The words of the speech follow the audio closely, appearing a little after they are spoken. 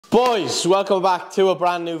Boys, welcome back to a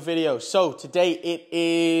brand new video. So today it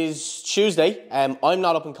is Tuesday. I'm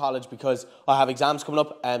not up in college because I have exams coming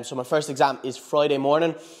up. So my first exam is Friday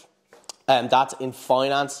morning. That's in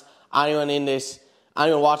finance. Anyone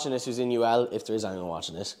watching this who's in UL, if there is anyone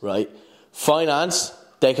watching this, right? Finance,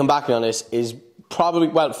 they can back me on this, is probably,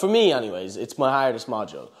 well, for me anyways, it's my hardest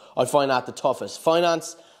module. I find that the toughest.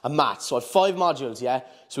 Finance and maths. So I have 5 modules, yeah?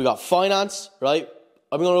 So we got finance, right?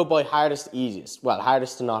 I'm going to go by hardest to easiest. Well,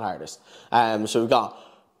 hardest to not hardest. So we've got,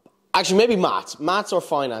 actually maybe maths. Maths or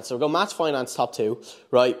finance. So we've got maths, finance, top 2,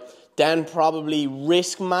 right? Then probably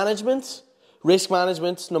risk management. Risk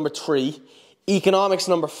management, number 3. Economics,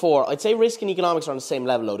 number 4. I'd say risk and economics are on the same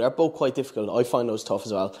level though. They're both quite difficult. I find those tough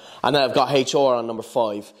as well. And then I've got HR on number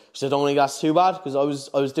 5. So I don't think that's too bad because I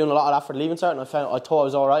was doing a lot of that for the Leaving Cert and I thought I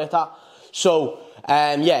was alright at that. So,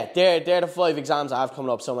 yeah, they're the 5 exams I have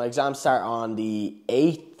coming up. So my exams start on the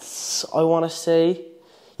 8th, I want to say.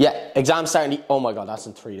 Yeah, exams start on the... Oh my God, that's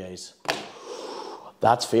in 3 days.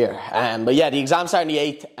 That's fear. But yeah, the exams start on the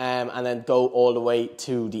 8th and then go all the way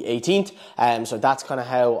to the 18th. So that's kind of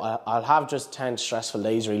how I'll have just 10 stressful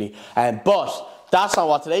days, really. But that's not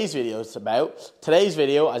what today's video is about. Today's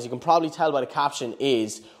video, as you can probably tell by the caption,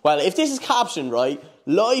 is... Well, if this is captioned, right,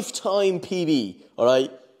 lifetime PB, all right,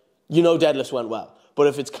 you know deadlifts went well. But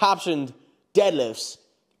if it's captioned deadlifts,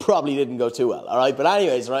 probably didn't go too well, all right? But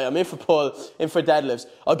anyways, right, I'm in for pull, in for deadlifts.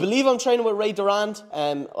 I believe I'm training with Ray Durand.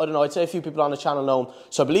 I don't know, I'd say a few people on the channel know him.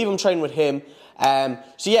 So I believe I'm training with him.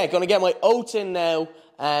 So yeah, going to get my oats in now.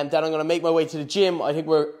 Then I'm going to make my way to the gym. I think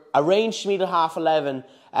we're arranged to meet at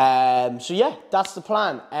 11:30. So yeah, that's the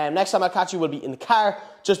plan. Next time I catch you will be in the car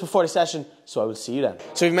just before the session. So I will see you then.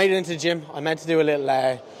 So we've made it into the gym. I meant to do a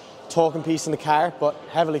little... talking piece in the car, but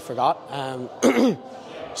heavily forgot.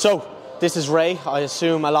 So, this is Ray. I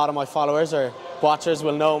assume a lot of my followers or watchers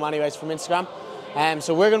will know him anyways from Instagram.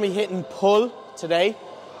 So we're going to be hitting pull today.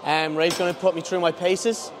 Ray's going to put me through my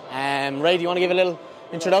paces. Ray, do you want to give a little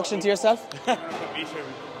introduction to yourself?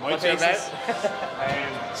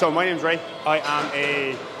 So my name's Ray. I am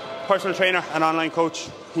a personal trainer and online coach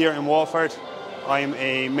here in Walford. I'm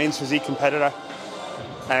a men's physique competitor.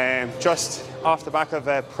 Just off the back of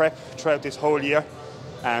prep throughout this whole year.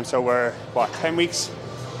 So we're, 10 weeks?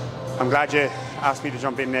 I'm glad you asked me to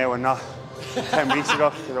jump in now and not 10 weeks ago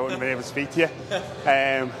because I wouldn't have been able to speak to you.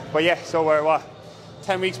 But yeah, so we're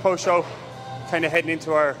 10 weeks post-show, kind of heading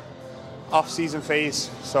into our off-season phase.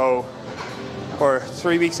 So we're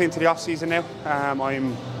 3 weeks into the off-season now.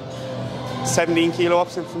 I'm 17 kilo up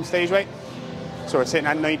from stage weight. So we're sitting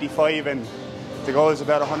at 95 and the goal is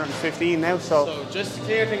about 115 now, so just to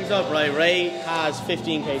clear things up, right, Ray has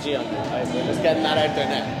 15 kg on you, right? We're just getting that out there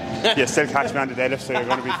now. You still catch me on the deadlift, so you're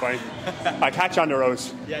going to be fine. I catch on the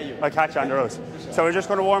rows. Yeah, you. I catch on the rows. So we're just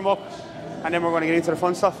going to warm up, and then we're going to get into the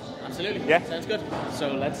fun stuff. Absolutely. Yeah. Sounds good.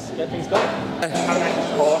 So let's get things going.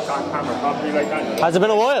 Talk on camera properly like that. Has it been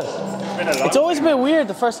a while? It's been a lot. It's always a bit weird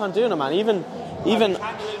the first time doing it, man. Even. I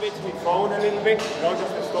chat a little bit to my phone a little bit, just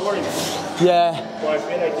the stories. Yeah. So I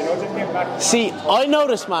feel like, just get back. See, I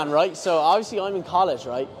noticed, man, right? So obviously I'm in college,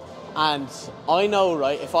 right? And I know,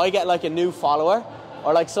 right, if I get like a new follower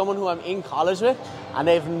or like someone who I'm in college with and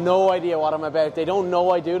they have no idea what I'm about, they don't know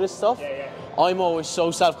I do this stuff. Yeah. I'm always so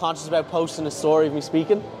self-conscious about posting a story of me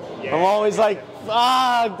speaking. Yeah. I'm always like,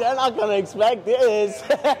 fuck, they're not going to expect this.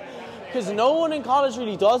 Because no one in college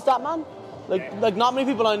really does that, man. Like not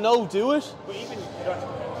many people I know do it. But even,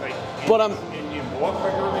 in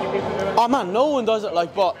Walford, not many people do it. Oh man, no one does it,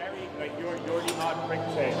 but... You're the odd prick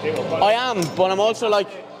to do it. But I am, but I'm also you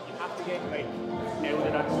have to get, out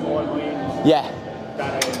of that small mind. Yeah.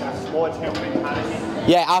 That small town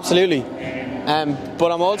mentality. Yeah, absolutely.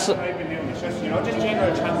 But I'm also... That's what I've been doing. It's just, just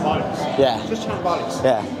general chambolics. Yeah. Just chambolics.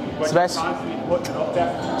 Yeah. But It's best. constantly putting it up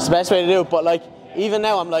there. It's the best way to do it, but even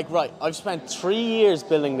now I'm like, right, I've spent 3 years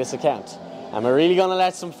building this account. Am I really going to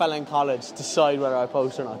let some fella in college decide whether I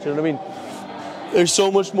post or not? Do you know what I mean? There's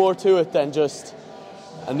so much more to it than just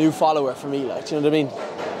a new follower for me, do you know what I mean?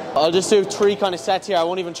 I'll just do 3 kind of sets here. I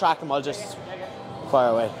won't even track them. I'll just fire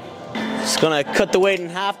away. Just going to cut the weight in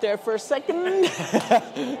half there for a second. It's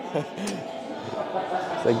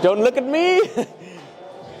like, don't look at me.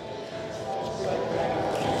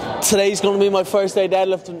 Today's going to be my first day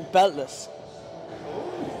deadlifting beltless.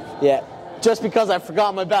 Yeah. Just because I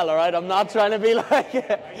forgot my belt, alright? I'm not trying to be like...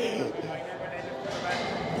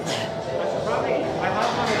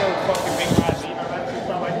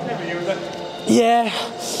 Yeah.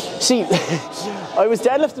 See, I was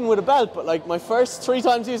deadlifting with a belt, but my first 3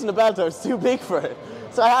 times using a belt, I was too big for it.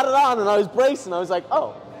 So I had it on and I was bracing. I was like,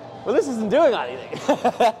 oh, well, this isn't doing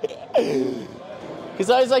anything. Because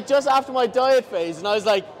I was like just after my diet phase, and I was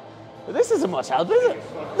like, well, this isn't much help, is it?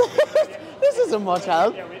 This isn't much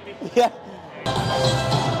help. Yeah.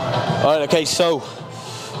 Alright, okay, so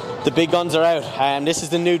the big guns are out. This is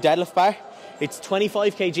the new deadlift bar. It's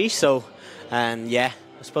 25 kg, so yeah,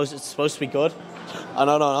 I suppose it's supposed to be good. I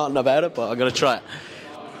don't know nothing about it, but I'm gonna try it.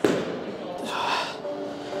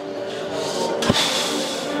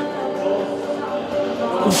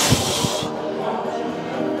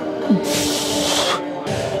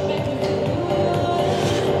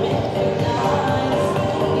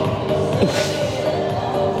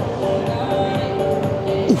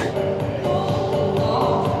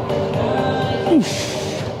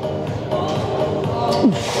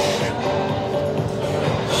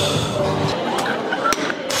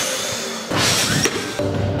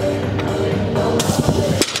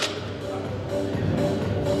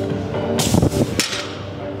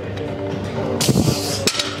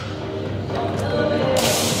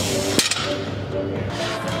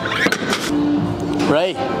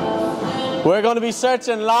 Right, we're going to be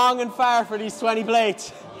searching long and far for these 20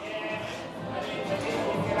 plates.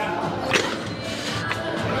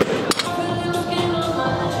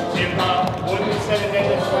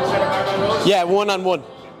 Yeah, 1 on 1.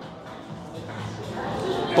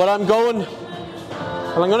 But I'm going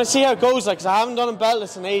to see how it goes, like, 'cause I haven't done a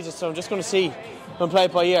beltless in ages, so I'm just going to see and play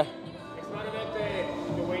it by ear. It's not about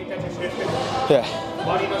the weight that you're shifting. Yeah.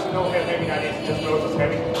 Body doesn't know how heavy that is, it just knows it's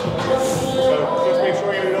heavy. So just make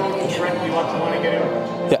sure you're loading correctly what you want to get out.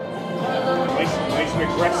 Yeah. Nice and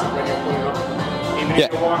aggressive when you're pulling up. Even if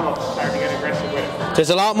you're warm up, start to get aggressive with it. There's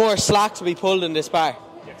a lot more slack to be pulled in this bar.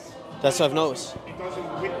 Yes. That's what I've noticed. It doesn't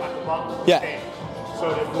whip at the bottom. Yeah.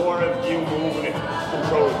 So there's more of you moving it,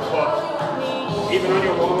 controlled. But even on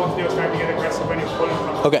your warm up, you'll start to get aggressive when you're pulling from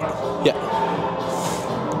the Okay. front. Yeah.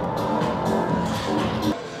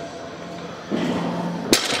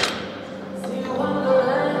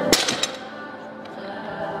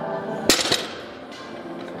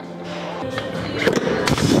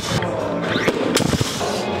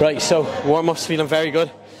 Right, so warm-up's feeling very good.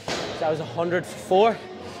 That was 104, or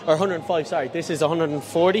 105, sorry. This is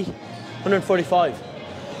 140, 145.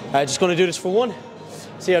 Just going to do this for one,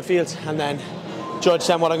 see how it feels, and then judge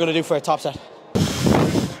then what I'm going to do for a top set.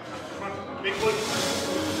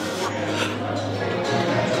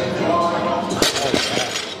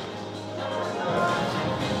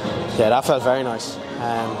 Yeah, that felt very nice.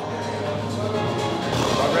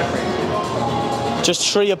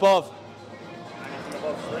 Just 3 above.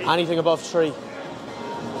 Anything above 3.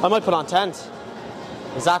 I might put on 10s.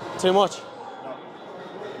 Is that too much?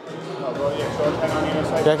 No, bro, yeah, so 10 on either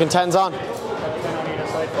side. You reckon 10's on? 10 on either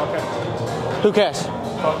side, fuck it. Who cares?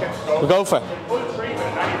 Fuck it, go. We'll go for it. Pull 3 with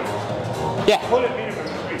it, anything. Yeah. Pull it minimum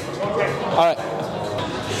 3. Okay. Alright.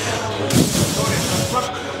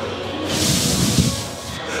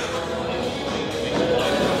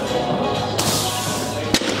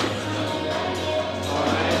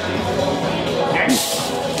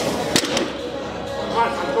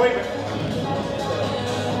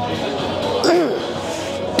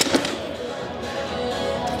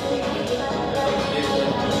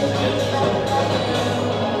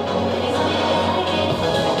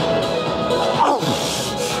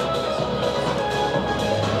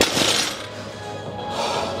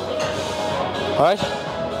 Alright?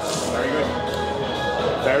 Very good.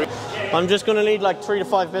 Very good. I'm just going to need like 3 to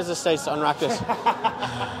 5 business days to unrack this.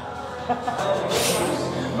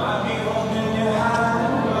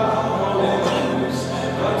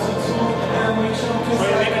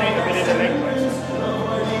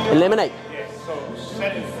 Eliminate? Yeah, so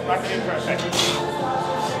set it back in for a second.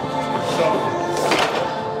 So,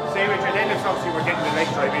 say with your deadlifts, obviously we're getting the leg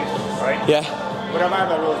drive in, right? Yeah. With our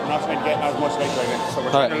barbell rows, we're not trying to get as much leg drive in. So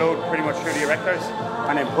we're trying to load pretty much through the erectors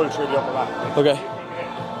and then pull through the upper back. Okay.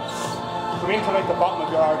 Come into like the bottom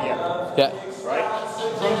of your RDL. Yeah. Right?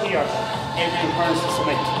 From here, everything turns to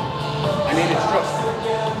cement. And then it's thrust.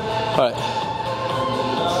 Alright.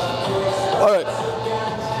 Alright.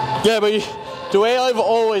 Yeah, but the way I've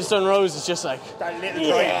always done rows is just like... That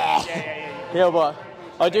little drive. Yeah, but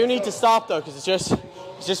I do need to stop though, because it's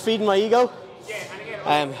just feeding my ego. Yeah,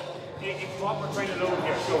 and again, it's what we're trying to load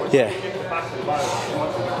here. So we're trying to lift the back to the bottom and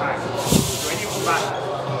once in the back. So when you come back,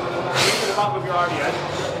 into the bottom of your RDL,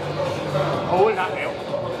 hold that now.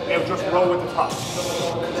 Now just roll with the top.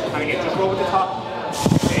 And again, just roll with the top.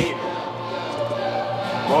 There you go.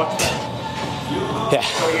 Much better. Yeah.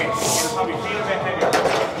 So again, you'll probably feel a bit heavier,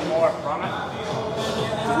 getting more from it.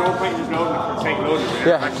 There's no point just loading it for the sake of loading it.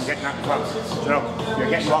 You're actually getting that from it. So you're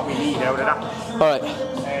getting what we need out of that. Alright.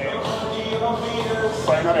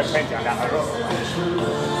 Put another 20 on that, I roll.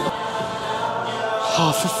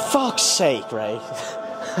 Oh, for fuck's sake, Ray.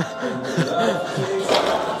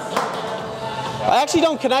 I actually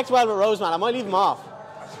don't connect well with Rose, man. I might leave him off.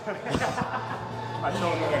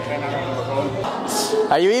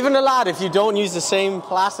 Are you even a lad if you don't use the same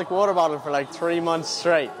plastic water bottle for like 3 months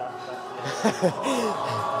straight?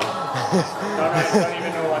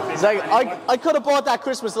 It's like, I could have bought that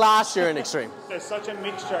Christmas last year in Extreme. There's such a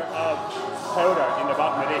mixture of powder in the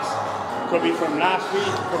bottom of this. Could be from last week,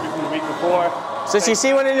 could be from the week before. So you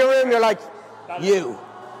see one in your room, you're like, you.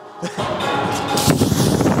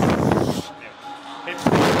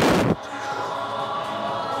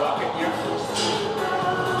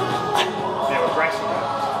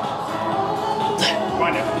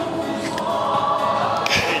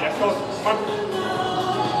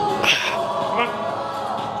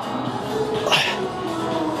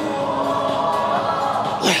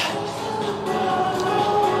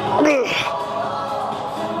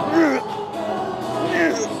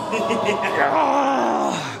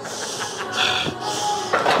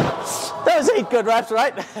 That was 8 good reps,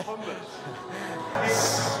 right?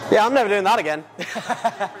 Yeah, I'm never doing that again.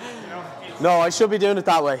 No, I should be doing it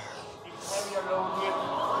that way.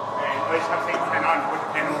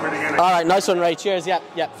 Alright, nice one, Ray. Cheers.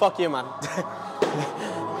 Yeah, fuck you, man.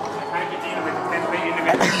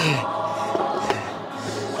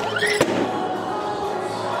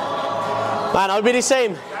 Man, I'll be the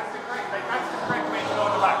same.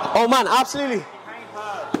 Oh man, absolutely. You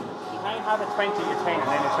can't have a 20, you're 10, and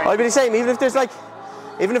then a 20. I'll be the same, even if there's like,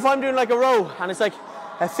 even if I'm doing like a row and it's like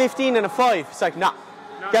a 15 and a 5, it's like, nah,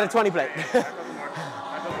 get a 20 plate. That doesn't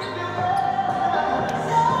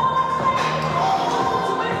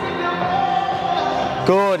work.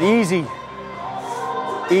 Good, easy.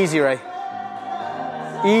 Easy, Ray.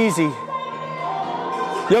 Easy.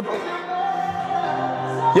 Yup.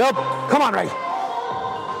 Come on, Ray.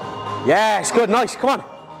 Yes, good, nice, come on.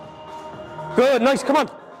 Good, nice, come on.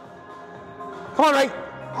 Come on, Ray.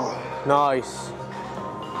 Nice.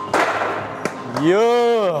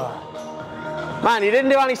 Yeah. Man, you didn't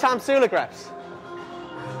do any Sam Sulek reps.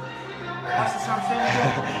 What's the Sam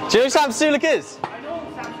Sulek? Do you know who Sam Sulek is? I know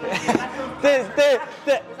Sam Sulek.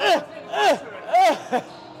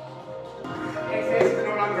 This is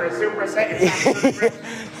no longer a superset.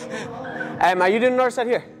 Are you doing another set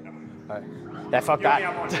here? No. Right. Yeah, fuck that. You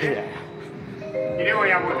do only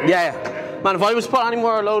have one. Yeah. Man, if I was to put any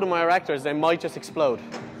more load on my erectors, they might just explode.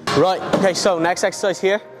 Right, okay, so next exercise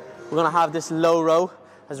here, we're gonna have this low row,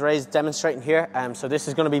 as Ray's demonstrating here. So this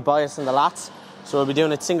is gonna be biased in the lats. So we'll be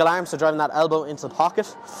doing it single arm, so driving that elbow into the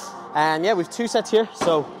pocket. And yeah, we've 2 sets here,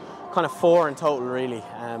 so kind of 4 in total, really.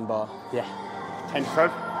 But yeah. 10 to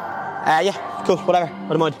 12? Yeah, cool, whatever, I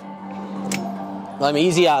don't mind. I'm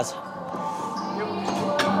easy as.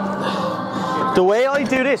 The way I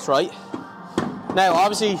do this, right? Now,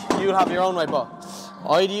 obviously, you'll have your own way, but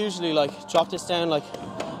I'd usually like drop this down like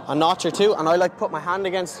a notch or 2, and I like put my hand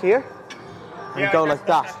against here and go like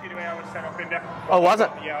that. That's the way I was set up in there. Oh, was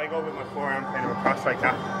it? Yeah, I go with my forearm kind of across like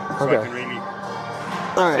that, so Okay. I can really.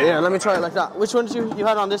 All right, yeah, let me try it like that. Which one did you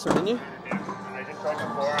had on this one, didn't you? Yeah, and I just throw my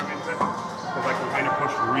forearm into it because I can kind of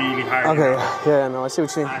push really hard. Okay, yeah, no, I see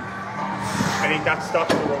what you mean. And I think that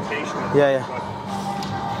stops the rotation. Yeah.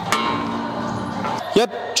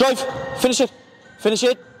 Yep, drive, finish it. Finish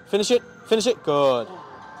it. Good.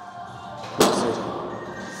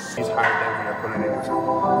 It's hard then when you're pulling it in.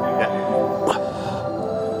 Yeah.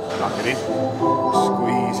 Lock it in.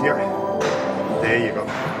 Squeeze here. There you go.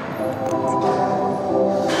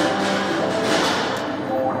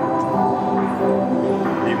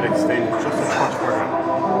 Leave it extend just a touch further.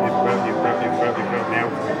 You've got now.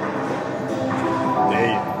 There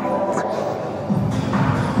you go.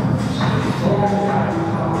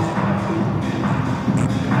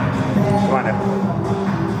 Come on now.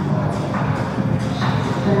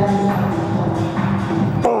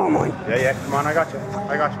 Oh my. Yeah, come on, I got you.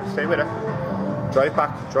 Stay with it. Drive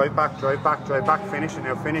back. Finish it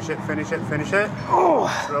now. Finish it. Oh.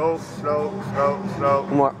 Slow.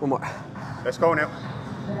 One more. Let's go now.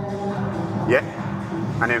 Yeah.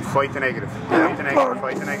 And then fight the negative. Fight the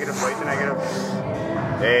negative.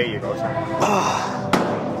 There you go, sir.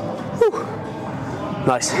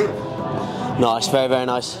 Nice. Nice, very, very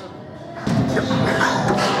nice.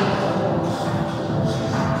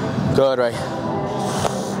 Good, Ray.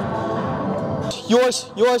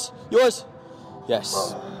 Yours.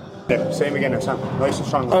 Yes. Yeah, same again now, Sam. Nice and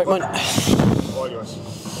strong. All right, mine. All yours.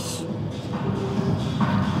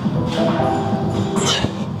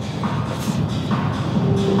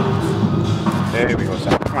 There we go,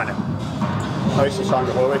 Sam. Come on now. Nice and strong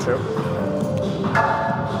the whole way through.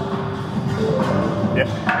 Yeah.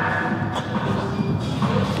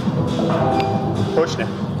 Push now.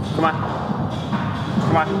 Come on.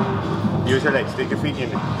 Come on. Use your legs. Dig your feet in.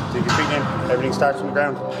 Dig your feet in. Everything starts from the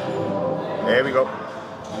ground. There we go.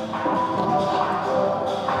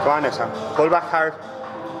 Go on now, Sam. Pull back hard.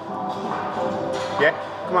 Yeah.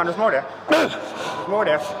 Come on, there's more there. There's more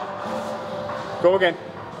there. Go again.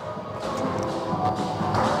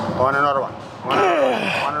 On another one.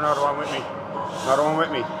 On another one with me. Another one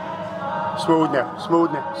with me. Smooth now.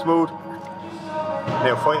 Smooth now. Smooth.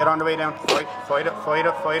 Now fight it on the way down. Fight it, fight it, fight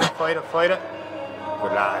it, fight it, fight it.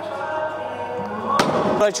 Good lad.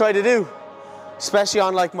 What I try to do, especially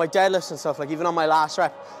on like my deadlifts and stuff, like even on my last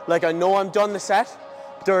rep, like I know I'm done the set,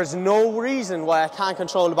 there's no reason why I can't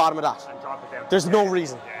control the bottom of that. And drop it down. There's no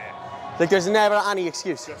reason. Like there's never any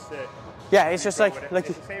excuse. Just, yeah, it's just like it's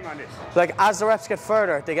the same on this. Like as the reps get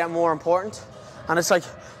further, they get more important. And it's like,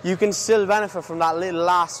 you can still benefit from that little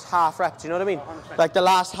last half rep, do you know what I mean? 100%. Like the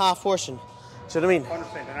last half portion, do you know what I mean?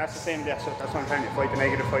 100%, and that's the same, that's what I'm trying to fight the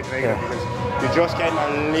negative, because you're just getting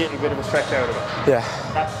a little bit of a stretch out of it. Yeah.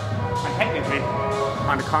 And technically,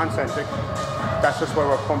 on the concentric, that's just where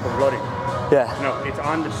we're pumping blood in. Yeah. No, it's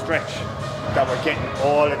on the stretch that we're getting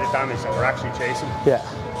all of the damage that we're actually chasing. Yeah.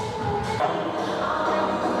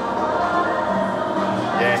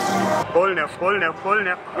 Yes. Pull now, pull now, pull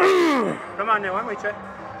now. Come on now, I'm with you.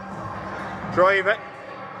 Drive it.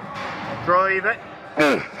 Drive it.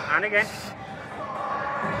 And again.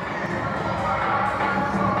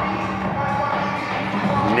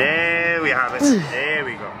 There we have it. There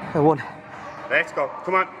we go. I won. Let's go.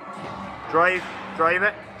 Come on. Drive. Drive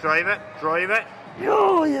it. Drive it. Drive it.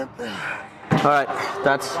 Oh, yeah. All right,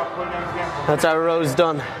 that's our rows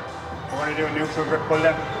done. We're going to do a neutral grip pull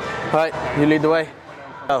down. All right, you lead the way.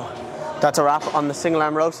 Oh, that's a wrap on the single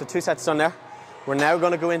arm row, so 2 sets done there. We're now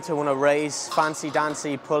going to go into one of Ray's fancy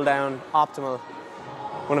dancy pull down optimal,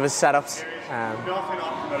 one of his setups. Nothing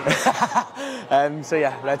optimal. So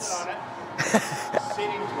yeah, let's. Sit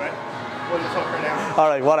into it, pull the sucker down. All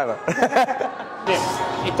right, whatever.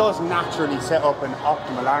 It does naturally set up an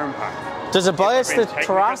optimal arm pack. Does it bias the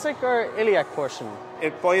thoracic or iliac portion?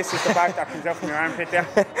 It biases the back that comes up from your armpit there.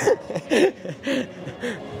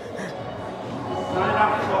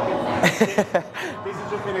 This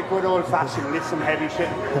has just been a good old fashioned lift some heavy shit.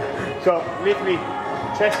 So literally,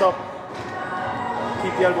 chest up,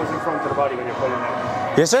 keep the elbows in front of the body when you're pulling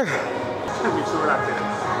out. Yes, sir. Be sure that's it.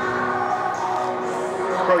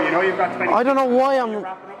 Bro, you know you've got 20. I don't know why I'm.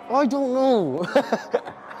 I don't know.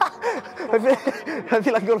 I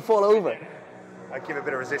feel like I'm gonna fall over. I give a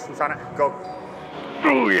bit of resistance on it. Go.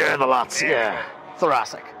 Oh yeah, the lats. Yeah,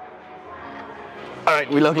 thoracic. All right,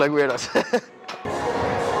 we look like weirdos.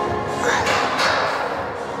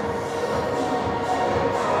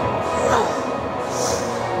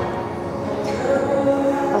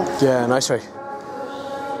 Yeah, nice way.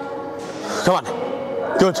 Come on.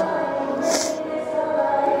 Good.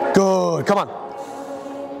 Good. Come on.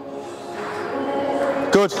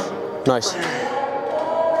 Good. Nice.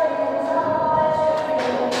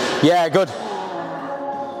 Yeah, good.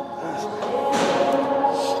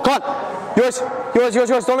 Come on. Yours. Yours, yours,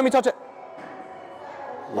 yours. Don't let me touch it.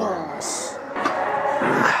 Yes.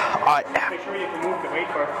 Alright. Make sure you can move the weight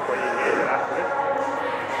first before you engage it after it.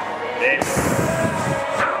 Then.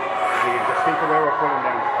 Just think of where we're pulling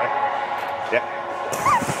down, right? Yeah.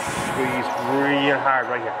 Squeeze real hard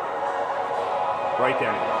right here. Right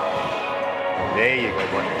down. There you go,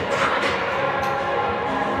 boy.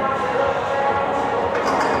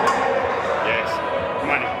 Yes. Come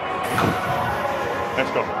on in.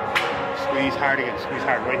 Let's go. Squeeze hard again. Squeeze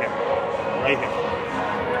hard right here. Right here.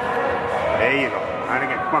 There you go. And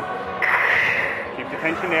again. Come on. Keep the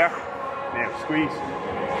tension there. Now squeeze.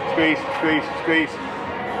 Squeeze, squeeze, squeeze.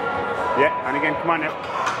 Yeah, and again, come on now.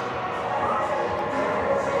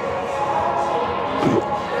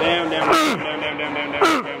 Down, down, down, down, down, down, down, down,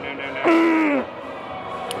 down, down, down,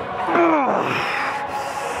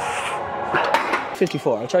 down.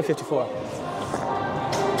 54, I'll try 54.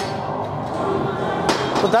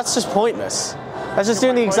 But that's just pointless. That's just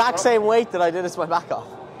doing the exact same weight that I did as my back off.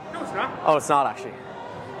 No, it's not. Oh, it's not actually.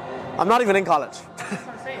 I'm not even in college.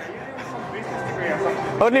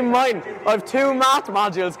 I wouldn't even mind. I have 2 math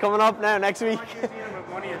modules coming up now next week.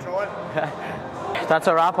 That's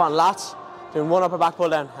a wrap on lats. Doing 1 upper back pull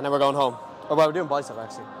down, and then we're going home. Or well, we're doing bicep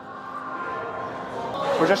actually.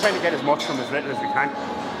 We're just trying to get as much from as little as we can.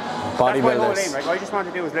 Bodybuilders. That's my whole aim. Like, I just want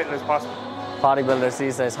to do as little as possible. Bodybuilders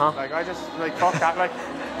these days, huh? Like, I just, like, fuck that, like.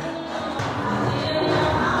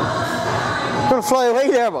 You're gonna fly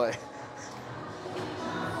away there, boy.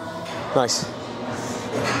 Nice.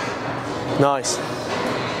 Nice.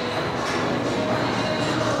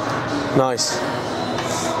 Nice.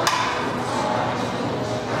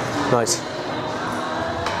 Nice.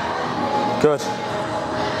 Good.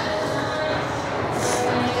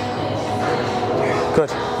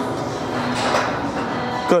 Good.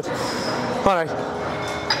 Good. All right.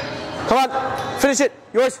 Come on. Finish it.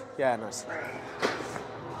 Yours. Yeah, nice.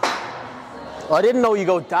 I didn't know you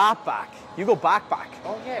go that back. You go back.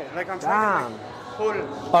 Oh yeah, like I'm trying to pull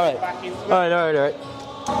all right. back into it. All right.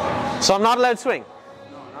 So I'm not allowed to swing?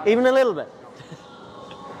 No, even a little bit?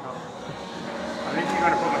 No. I'm literally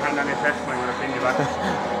going to put my hand on your chest when I bring you back.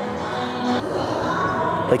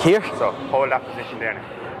 Like here? So hold that position there now.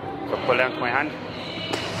 So pull down to my hand.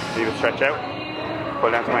 Leave it stretch out.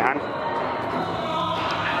 Pull down to my hand.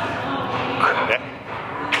 Yeah.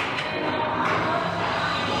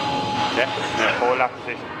 Yeah. Now hold that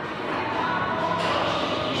position.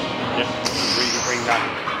 Yeah. Really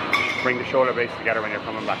bring the shoulder blades together when you're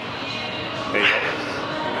coming back. There you go.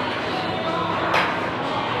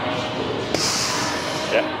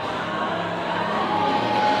 Yeah.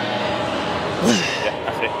 Yeah,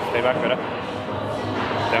 that's it. Stay back with it.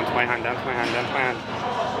 Down to my hand, down to my hand, down to my hand.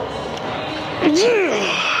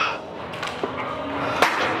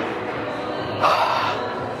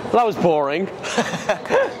 That was boring.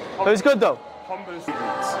 It was good though. Humble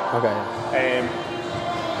students. Okay.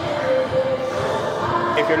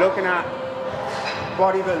 If you're looking at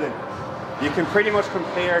bodybuilding, you can pretty much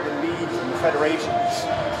compare the leagues and the federations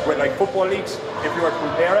with like football leagues, if you were to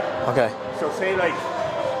compare it. Okay. So say like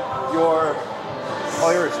your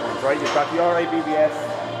Irish ones, right? You've got the RIBBF,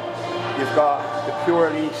 you've got the Pure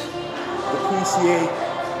Elite, the PCA,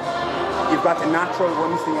 you've got the natural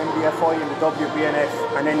ones, the MDFI and the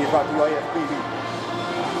WBNF, and then you've got the IFBB.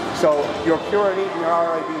 So your Pure Elite and your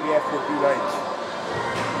RIBBF would be like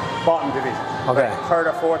bottom division. Okay. Like third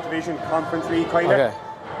or fourth division, conference league kind of. Okay.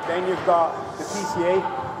 Then you've got the PCA,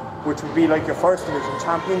 which would be like your first division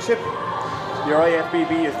championship. Your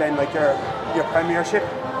IFBB is then like your premiership.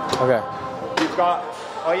 Okay. You've got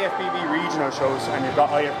IFBB regional shows and you've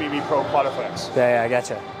got IFBB pro qualifiers. Yeah, I get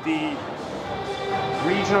you. The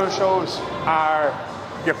regional shows are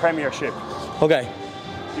your premiership. Okay.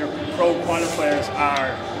 Your pro qualifiers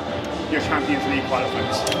are your Champions League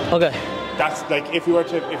qualifiers. Okay. That's like if you were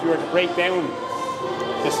to break down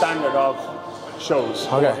the standard of shows,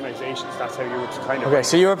 organisations, that's how you would kind of. Okay,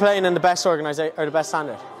 so you were playing in the best organisation or the best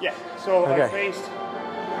standard? Yeah. So I faced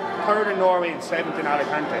third in Norway and seventh in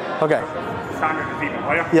Alicante. Okay. The standard is even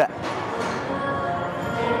higher. Yeah.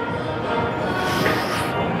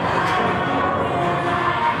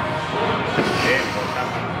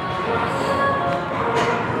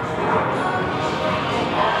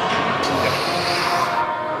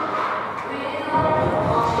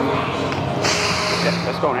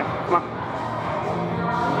 Let's go now. Come on.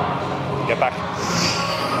 Get back.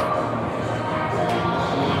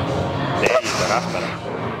 There you go. That's better.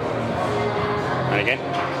 And again.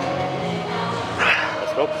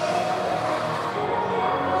 Let's go.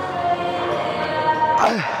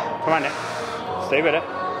 Come on now. Stay with it.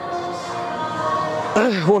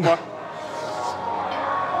 One more.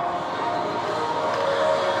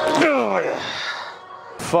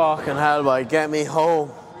 Fucking hell, boy. Get me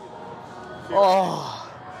home. Oh.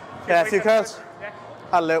 Yeah, a few curls. Yeah.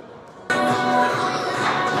 Hello.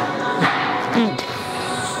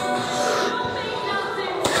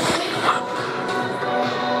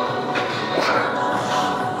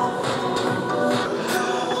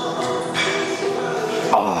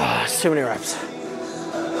 Oh, it's too many reps.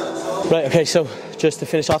 Right, okay, so just to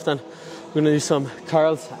finish off then, we're going to do some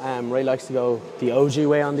curls. Ray likes to go the OG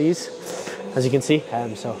way on these, as you can see,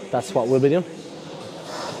 so that's what we'll be doing.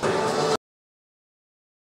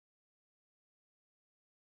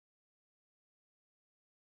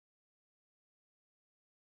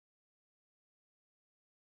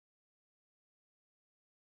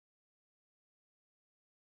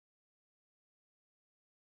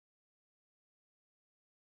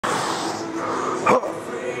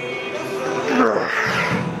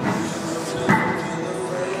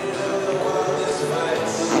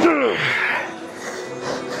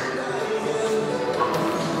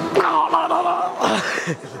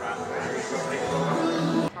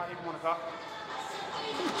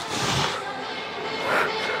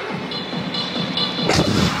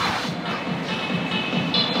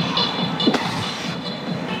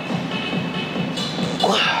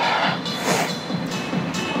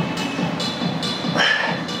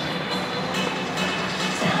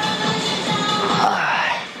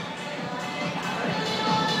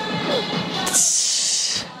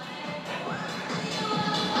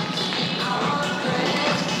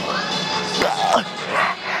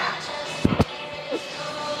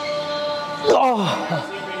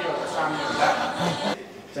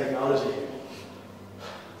 technology.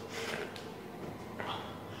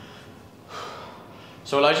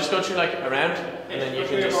 So will I just go through like around, and then you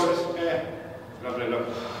can just... Yeah, lovely, look.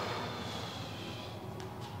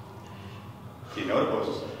 Do you know the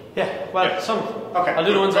poses? Yeah, well, yeah. some. Okay. I'll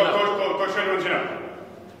do the ones I know. Go through the ones you know.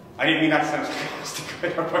 I didn't mean that to sound sarcastic, by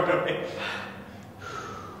the way.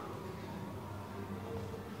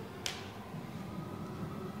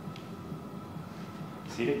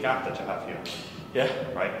 See the gap that you have here?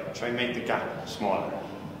 Yeah. Right? Try and make the gap smaller.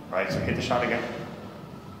 Right? So hit the shot again.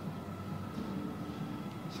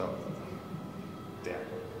 So, there.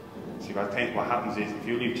 See what happens is if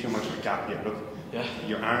you leave too much of a gap here, look,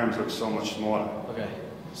 your arms look so much smaller. Okay.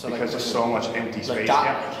 So because like, there's so much empty space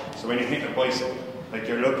here. So when you hit the bicep, like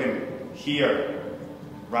you're looking here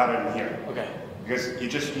rather than here. Okay. Because you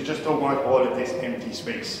just don't want all of this empty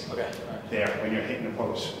space. Okay. There when you're hitting the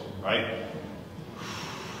pose, right?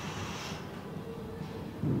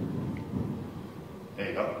 There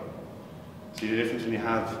you go. See the difference when you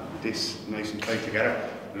have this nice and tight together?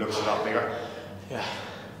 It looks a lot bigger. Yeah.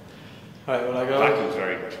 Alright, will I go? Vacuum's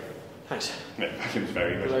very good. Thanks. Yeah, vacuum's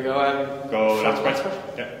very good. Will I go? Go flat spread.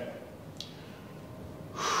 Yeah.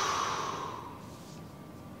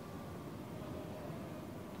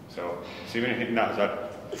 So, see when you're hitting that as well,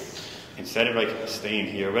 instead of like staying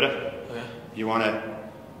here with it, you want to...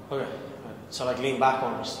 Okay. So like lean back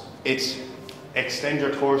almost. It's extend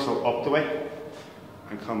your torso up the way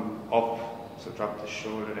and come up, so drop the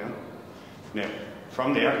shoulder down. Now,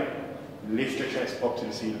 from there, lift your chest up to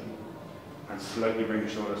the ceiling and slightly bring your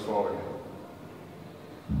shoulders forward.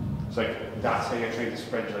 So like, that's how you're trying to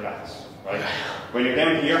spread your lats, right? When you're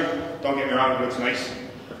down here, don't get me wrong, it looks nice,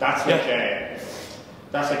 but that's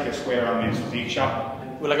like your square on men's physique shot.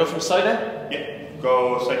 Will I go from side then? Yeah,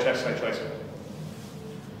 go side chest, side tricep.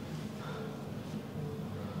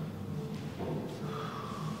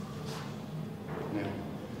 Now,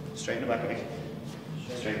 straighten the back leg,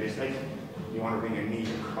 straighten this leg. You want to bring your knee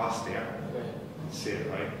across there. Sit,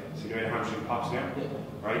 right? So the way the hamstring pops now,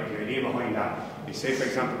 right? Your knee behind that. You say, for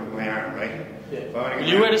example, with my arm, right? Yeah. Will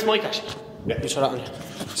you wear this mic actually? Yeah. You try that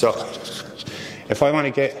on. So, if I want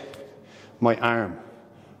to get my arm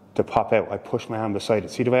to pop out, I push my hand beside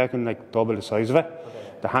it. See the way I can like double the size of it?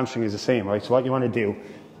 Okay. The hamstring is the same, right? So what you want to do,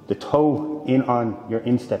 the toe in on your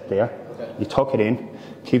instep there, you tuck it in,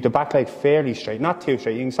 keep the back leg fairly straight, not too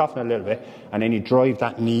straight, you can soften it a little bit, and then you drive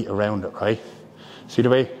that knee around it, right? See the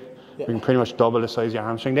way? You can pretty much double the size of your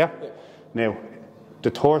hamstring there. Now, the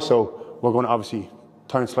torso, we're going to obviously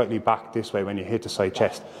turn slightly back this way when you hit the side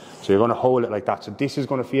chest. So you're going to hold it like that. So this is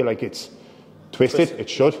going to feel like it's twisted. It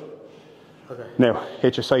should. Okay. Now,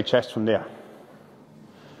 hit your side chest from there.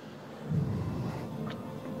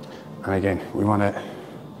 And again, we want to...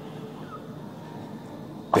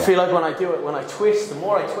 I feel like when I do it, when I twist, the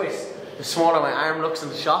more I twist, the smaller my arm looks in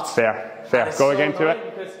the shots. Fair. Go so again to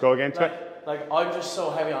it. Go again to it. Like I'm just so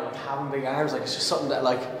heavy on like having big arms. Like it's just something that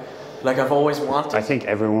like I've always wanted. I think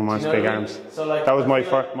everyone wants big arms. So like that was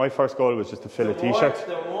my first goal was just to fill a t-shirt.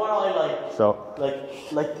 The more I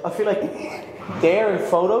like I feel like there in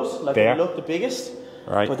photos, like they look the biggest.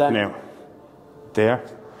 Right. But then now, there.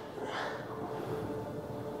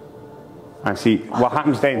 And see what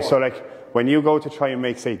happens then. So like when you go to try and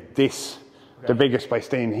make say this the biggest by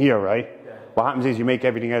staying here, right? What happens is you make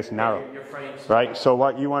everything else narrow, right? So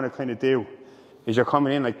what you want to kind of do is you're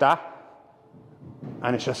coming in like that,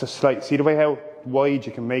 and it's just a slight, see the way how wide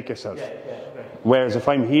you can make yourself? Whereas if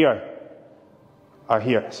I'm here, or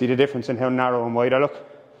here, see the difference in how narrow and wide I look?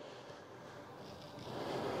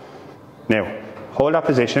 Now, hold that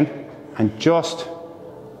position, and just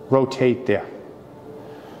rotate there,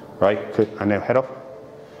 right? And now head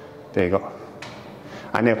up, there you go.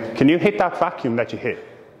 And now, can you hit that vacuum that you hit?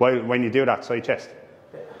 When you do that side chest,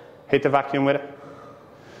 hit the vacuum with it.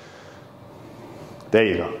 There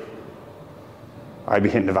you go. I'd be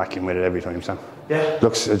hitting the vacuum with it every time, Sam. Yeah.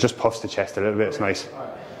 Looks, it just puffs the chest a little bit. It's nice.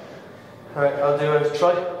 Alright, I'll do a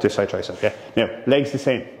try. Just side tricep, yeah. Now, legs the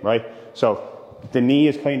same, right? So the knee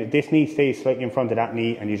is kind of, this knee stays slightly in front of that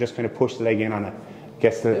knee, and you just kind of push the leg in on it.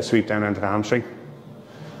 Gets the sweep down onto the hamstring.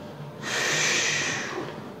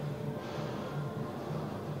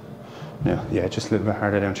 Yeah, just a little bit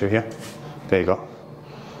harder down through here. There you go.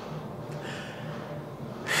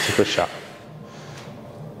 It's a good shot.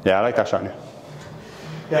 Yeah, I like that shot now.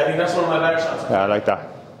 Yeah, I think that's one of my better shots. Yeah, I like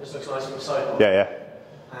that. Just looks nice from the side. Yeah.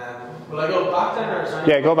 Will I go back then, or is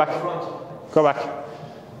there go back. Go back.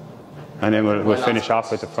 And then we'll finish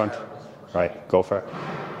off with the front. Right, go for it.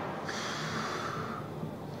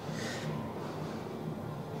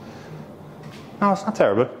 No, it's not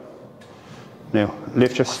terrible. Now,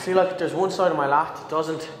 lift your... I feel like there's one side of my lat that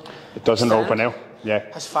doesn't... It doesn't open out, yeah.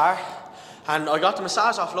 As far. And I got the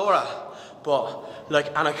massage off Laura, but like,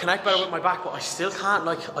 and I connect better with my back, but I still can't,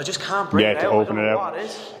 like, I just can't bring it out. Yeah, to open it out. What it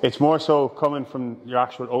is. It's more so coming from your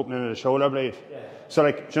actual opening of the shoulder blade. Yeah. So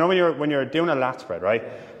like, do you know when you're doing a lat spread, right?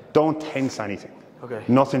 Yeah. Don't tense anything. Okay.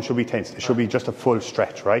 Nothing should be tensed. It should be just a full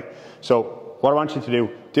stretch, right? So what I want you to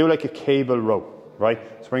do like a cable row, right?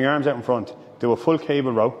 So bring your arms out in front, do a full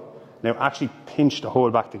cable row. Now actually pinch the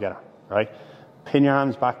whole back together, right? Pin your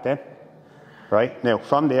arms back then, right? Now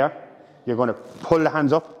from there, you're going to pull the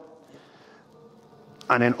hands up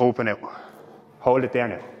and then open out. Hold it there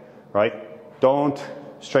now, right? Don't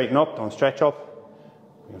straighten up, don't stretch up.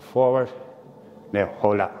 Bring it forward. Now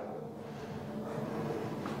hold that.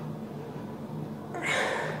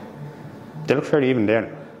 They look fairly even there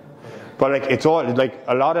now. But like, it's all, like,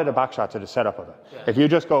 a lot of the back shots are the setup of it. Yeah. If you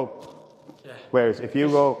just go, whereas if you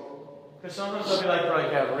go... Because sometimes I'll be like,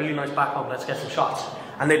 right, yeah, really nice back pump, let's get some shots.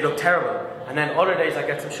 And they'd look terrible. And then other days I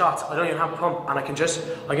get some shots, I don't even have a pump, and I can just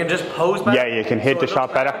pose better. Yeah, you can hit the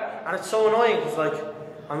shot better. And it's so annoying, because like,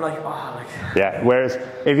 I'm like, oh, like... Yeah, whereas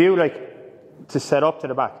if you like, to set up to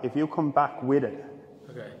the back, if you come back with it,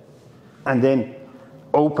 okay, and then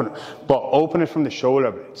open it, but open it from the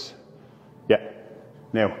shoulder blades. Yeah.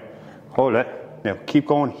 Now, hold it. Now, keep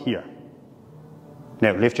going here.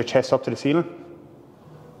 Now, lift your chest up to the ceiling.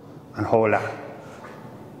 And hold that.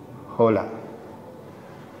 Hold that.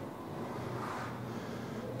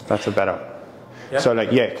 That's a better. Yeah. So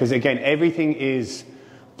like, yeah, because again, everything is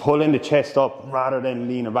pulling the chest up rather than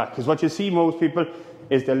leaning back. Because what you see most people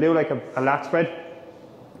is they'll do like a lat spread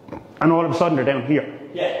and all of a sudden they're down here.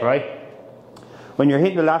 Yeah. Right? When you're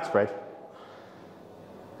hitting the lat spread,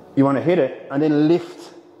 you want to hit it and then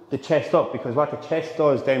lift the chest up, because what the chest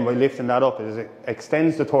does then by lifting that up is it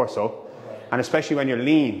extends the torso, and especially when you're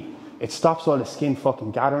lean, it stops all the skin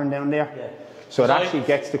fucking gathering down there. Yeah. So it actually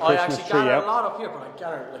gets the Christmas tree out. I actually gather a lot up here, but I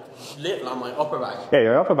gather like little on my upper back. Yeah,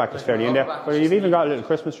 your upper back is fairly in there. But you've even got a little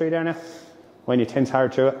Christmas tree there now, when you tense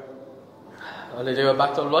hard through it. Will they do a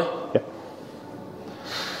back double boy? Yeah.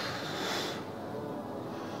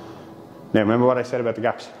 Now remember what I said about the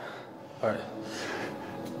gaps? Alright.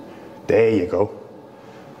 There you go.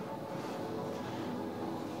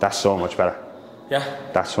 That's so much better. Yeah?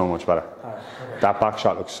 That's so much better. Alright, okay. That back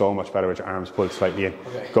shot looks so much better with your arms pulled slightly in.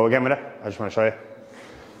 Okay. Go again with it. I just want to show you.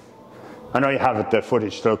 I know you have the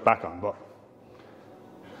footage to look back on, but...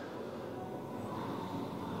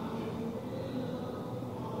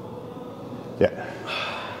 Yeah.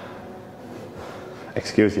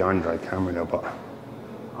 Excuse the Android camera now, but...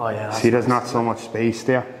 Oh yeah. See, there's not so much space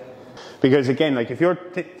there. Because again, like if you're,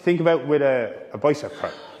 think about with a bicep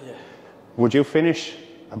curl. Yeah. Would you finish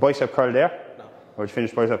a bicep curl there? No. Or would you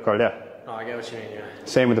finish bicep curl there? No, I get what you mean, yeah.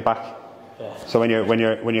 Same with the back. Yeah. So when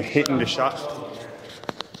you're hitting the shot.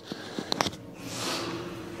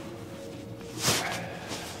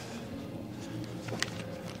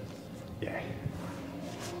 Yeah.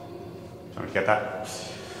 Want to get that?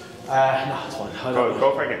 No, it's fine.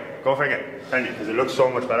 Go for it again. Go for it again. Because it looks so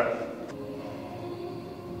much better.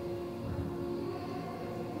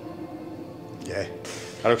 Yeah.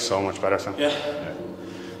 That looks so much better, son. Yeah.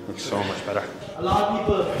 Looks so much better. A lot of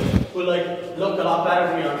people will like look a lot better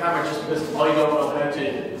for me on camera just because I don't know how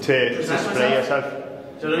to display yourself.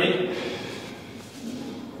 Do you know what I mean?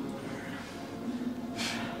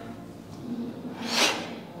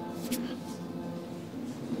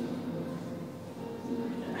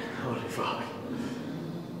 Holy fuck.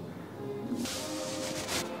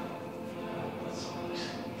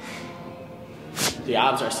 The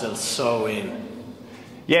abs are still so in.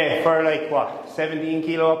 Yeah, for like what, 17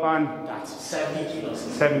 kilo up on? That's 17 kilos.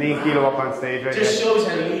 17 kilo up on stage, right? Just shows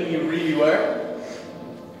how lean you really were.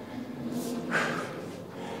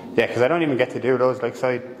 Yeah, because I don't even get to do those like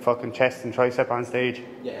side fucking chest and tricep on stage.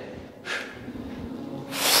 Yeah.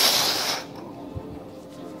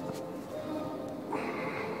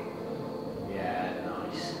 Yeah,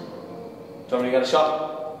 nice. Do you want me to get a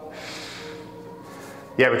shot?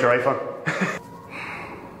 Yeah, with your iPhone.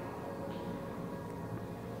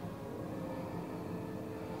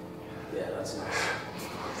 Yeah, that's nice.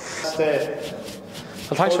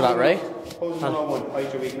 Well, thanks for that, Ray. Posing 101,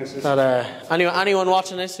 hide your weaknesses. Anyone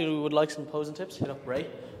watching this who would like some posing tips, hit up Ray.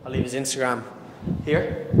 I'll leave his Instagram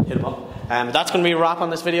here. Hit him up. That's going to be a wrap on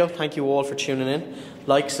this video. Thank you all for tuning in.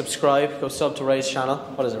 Like, subscribe, go sub to Ray's channel.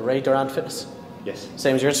 What is it, Ray Durant Fitness? Yes.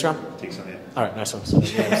 Same as your Instagram? I think so, yeah. Alright, nice one.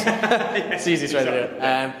 It's the easiest way to do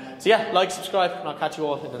it. So yeah, like, subscribe, and I'll catch you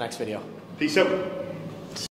all in the next video. Peace out.